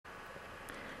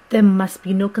"There must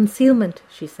be no concealment,"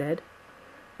 she said.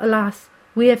 "Alas,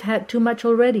 we have had too much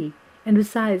already, and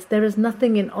besides, there is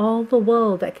nothing in all the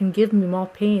world that can give me more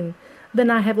pain than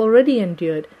I have already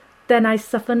endured, than I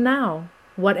suffer now.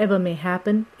 Whatever may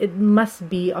happen, it must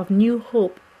be of new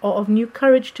hope or of new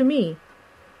courage to me."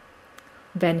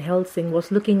 Van Helsing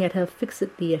was looking at her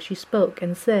fixedly as she spoke,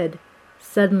 and said,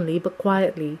 suddenly but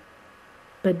quietly,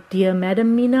 "But, dear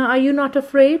Madam Mina, are you not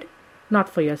afraid? Not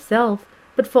for yourself,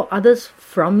 but for others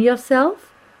from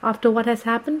yourself, after what has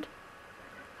happened?"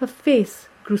 Her face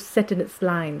grew set in its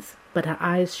lines, but her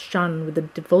eyes shone with the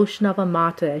devotion of a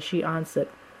martyr as she answered,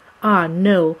 "Ah,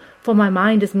 no, for my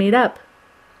mind is made up."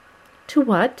 "To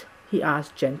what?" he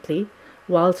asked gently,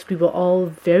 whilst we were all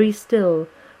very still,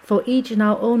 for each in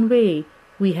our own way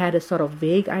we had a sort of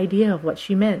vague idea of what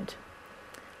she meant.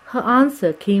 Her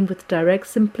answer came with direct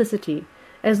simplicity,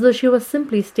 as though she was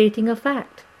simply stating a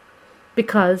fact.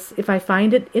 "Because if I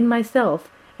find it in myself,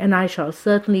 and I shall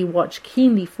certainly watch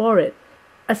keenly for it,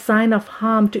 a sign of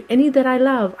harm to any that I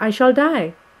love, I shall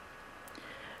die."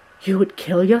 "You would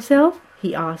kill yourself?"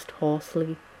 he asked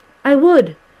hoarsely. "I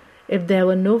would, if there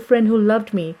were no friend who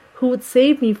loved me, who would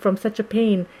save me from such a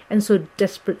pain and so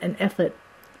desperate an effort."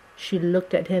 She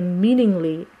looked at him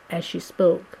meaningly as she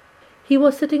spoke. He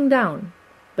was sitting down,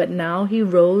 but now he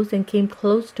rose and came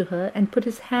close to her and put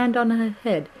his hand on her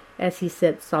head as he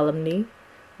said solemnly,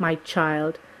 "My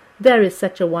child, there is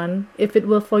such a one, if it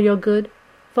were for your good.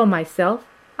 For myself,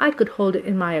 I could hold it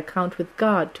in my account with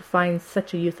God to find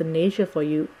such a euthanasia for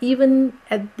you, even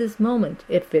at this moment,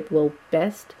 if it were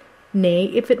best, nay,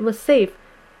 if it were safe.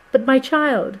 But my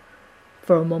child—"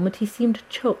 For a moment he seemed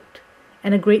choked,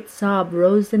 and a great sob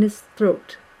rose in his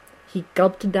throat. He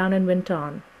gulped it down and went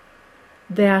on,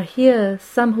 "There are here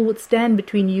some who would stand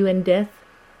between you and death.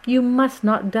 You must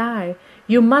not die.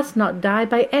 You must not die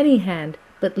by any hand,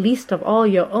 but least of all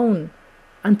your own,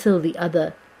 until the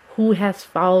other, who has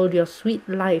fouled your sweet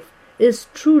life, is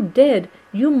true dead.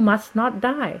 You must not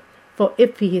die, for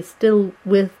if he is still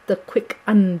with the quick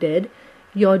undead,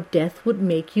 your death would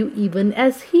make you even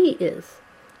as he is.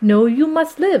 No, you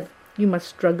must live. You must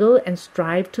struggle and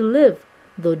strive to live,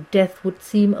 though death would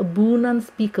seem a boon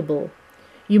unspeakable.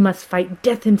 You must fight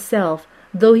death himself,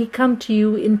 though he come to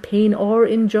you in pain or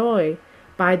in joy,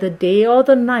 by the day or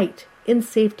the night, in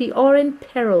safety or in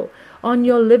peril. On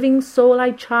your living soul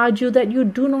I charge you that you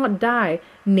do not die,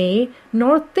 nay,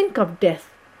 nor think of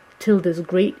death, till this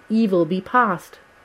great evil be past."